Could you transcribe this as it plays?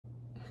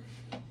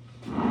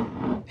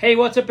Hey,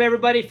 what's up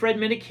everybody? Fred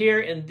Minnick here,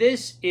 and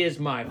this is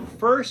my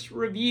first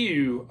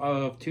review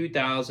of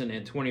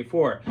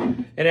 2024.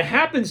 And it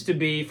happens to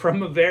be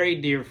from a very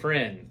dear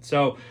friend.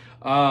 So,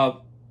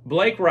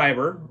 Blake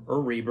Reiber, or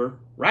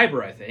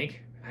Reiber I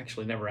think. I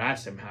actually never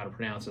asked him how to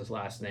pronounce his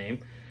last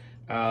name.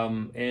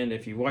 And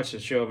if you watch the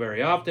show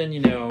very often, you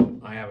know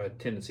I have a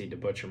tendency to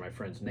butcher my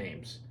friends'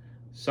 names.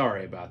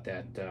 Sorry about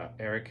that,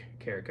 Eric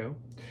Carrico.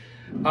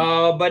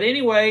 But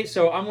anyway,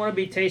 so I'm going to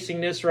be tasting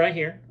this right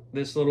here.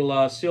 This little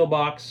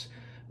Seelbach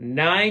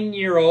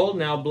 9-year-old.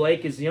 Now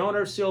Blake is the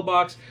owner of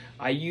Seelbach.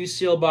 I use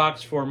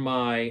Seelbach for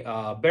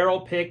my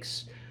barrel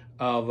picks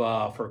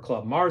for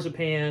Club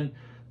Marzipan,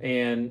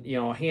 and you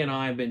know he and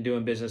I have been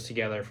doing business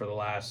together for the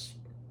last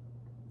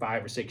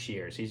 5 or 6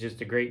 years. He's just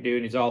a great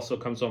dude. He's also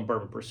comes on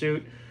Bourbon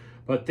Pursuit.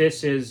 But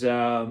this is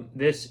bottle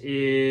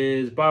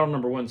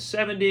number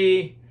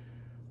 170,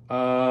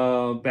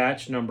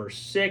 batch number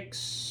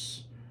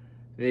 6.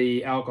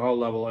 The alcohol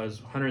level is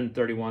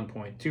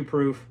 131.2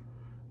 proof,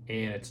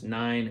 and it's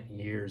 9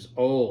 years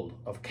old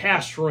of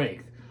cask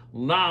strength,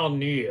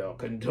 Neal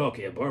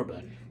Kentucky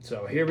bourbon.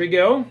 So here we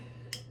go.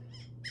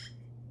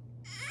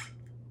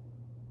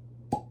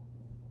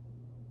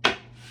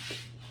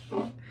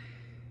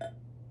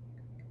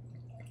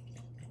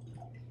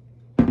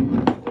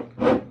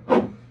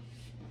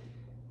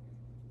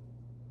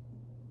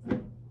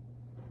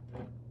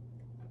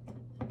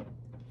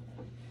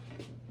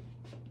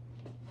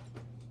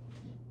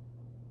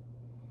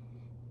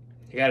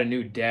 I got a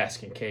new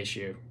desk in case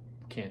you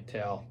can't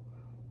tell.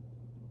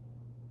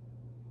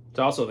 It's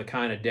also the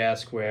kind of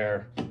desk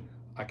where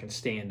I can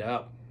stand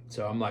up,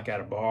 so I'm like at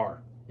a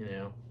bar, you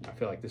know. I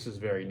feel like this is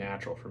very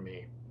natural for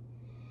me.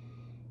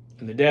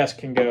 And the desk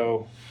can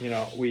go, you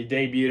know, we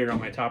debuted it on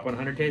my top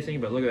 100 tasting,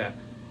 but look at that.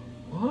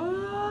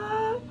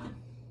 What?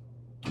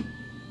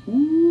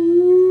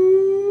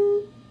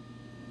 Ooh.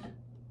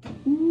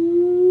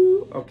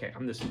 Ooh. Okay,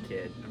 I'm just a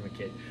kid. I'm a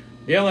kid.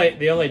 The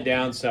only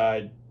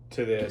downside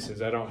to this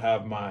is I don't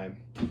have my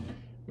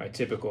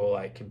typical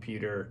like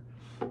computer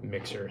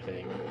mixer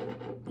thing.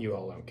 You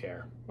all don't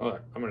care. All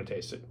right, I'm gonna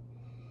taste it.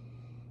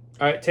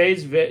 All right,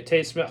 taste.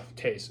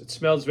 It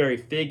smells very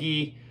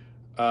figgy.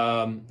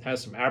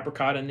 Has some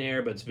apricot in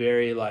there, but it's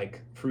very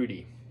like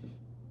fruity.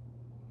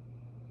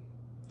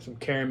 Some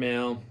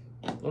caramel,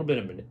 a little bit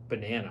of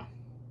banana.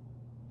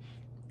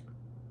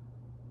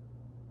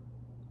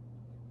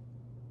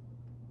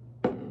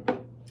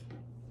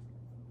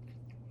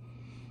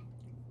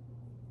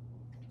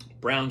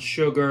 Brown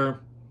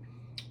sugar,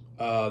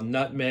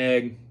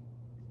 nutmeg,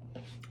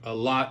 a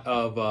lot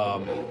of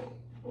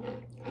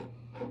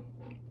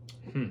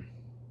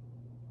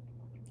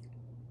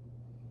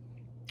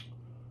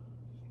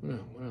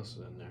what else is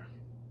in there?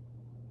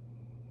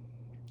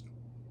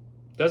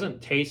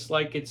 Doesn't taste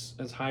like it's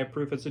as high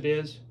proof as it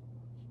is.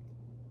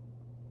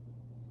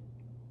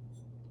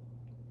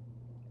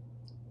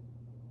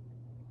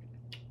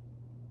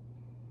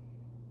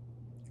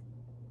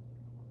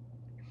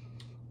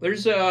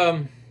 There's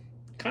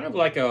kind of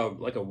like a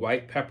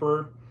white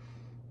pepper,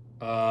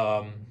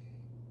 and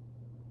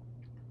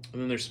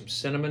then there's some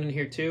cinnamon in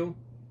here too.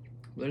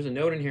 There's a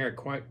note in here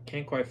I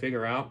can't quite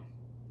figure out.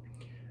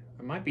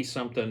 It might be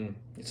something.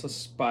 It's a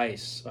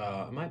spice.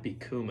 It might be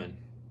cumin.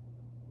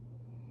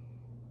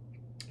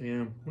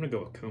 Yeah, I'm gonna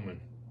go with cumin.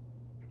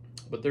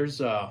 But there's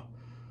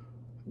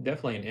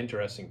definitely an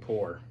interesting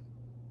pour.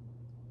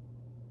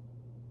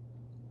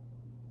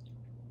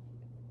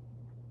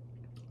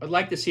 I'd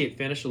like to see it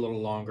finish a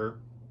little longer.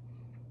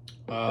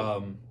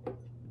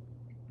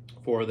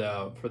 For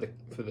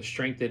the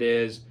strength it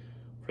is,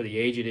 for the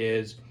age it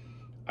is,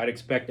 I'd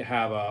expect to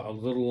have a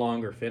little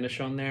longer finish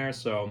on there.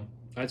 So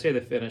I'd say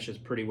the finish is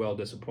pretty well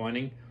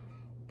disappointing,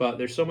 but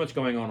there's so much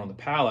going on the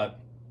palate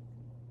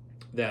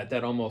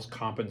that almost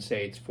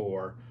compensates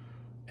for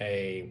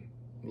a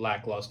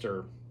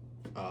lackluster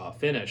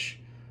finish.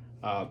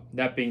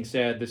 That being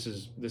said, this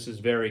is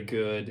very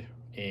good,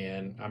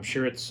 and I'm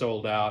sure it's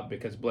sold out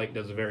because Blake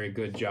does a very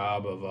good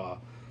job of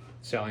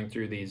selling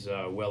through these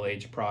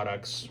well-aged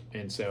products,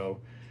 and so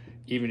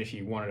even if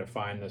you wanted to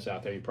find this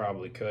out there, you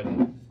probably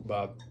couldn't.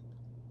 But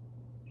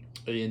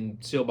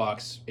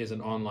Seelbach is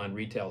an online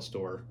retail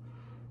store,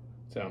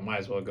 so might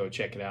as well go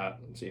check it out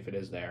and see if it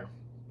is there.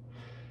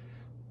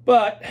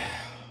 But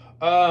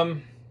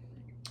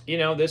you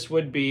know, this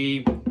would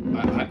be,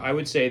 I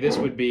would say this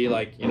would be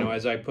like, you know,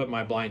 as I put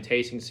my blind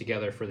tastings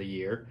together for the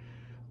year,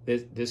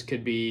 this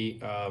could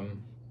be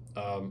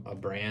a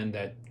brand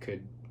that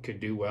could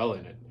do well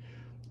in it.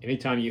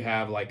 Anytime you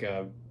have like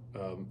a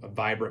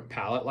vibrant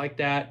palate like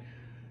that,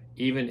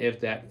 even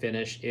if that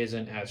finish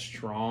isn't as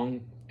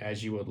strong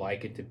as you would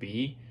like it to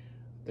be,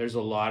 there's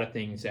a lot of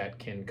things that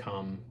can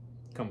come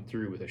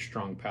through with a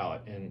strong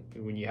palate. And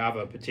when you have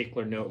a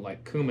particular note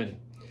like cumin,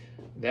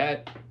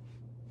 that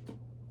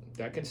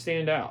can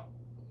stand out.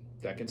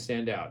 That can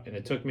stand out. And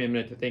it took me a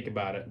minute to think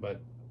about it, but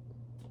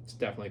it's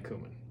definitely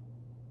cumin.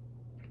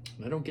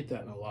 And I don't get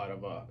that in a lot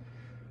of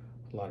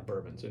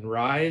bourbons. And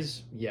rye,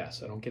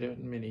 yes, I don't get it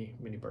in many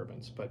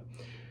bourbons. But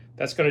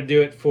that's going to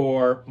do it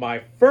for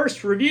my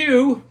first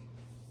review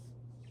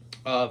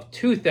of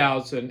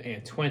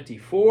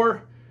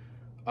 2024.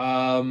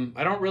 I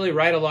don't really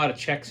write a lot of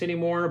checks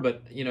anymore,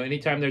 but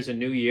anytime there's a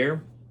new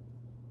year,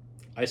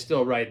 I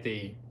still write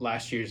the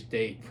last year's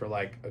date for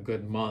like a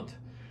good month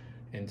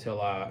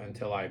until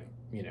I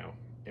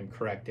am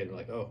corrected.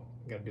 Like, oh,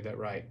 I got to do that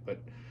right. But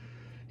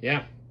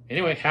yeah.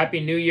 Anyway, happy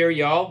New Year,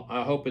 y'all.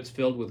 I hope it's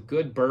filled with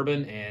good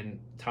bourbon and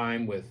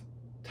time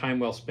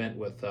well spent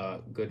with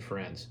good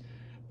friends.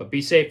 But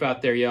be safe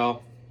out there,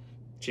 y'all.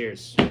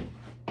 Cheers.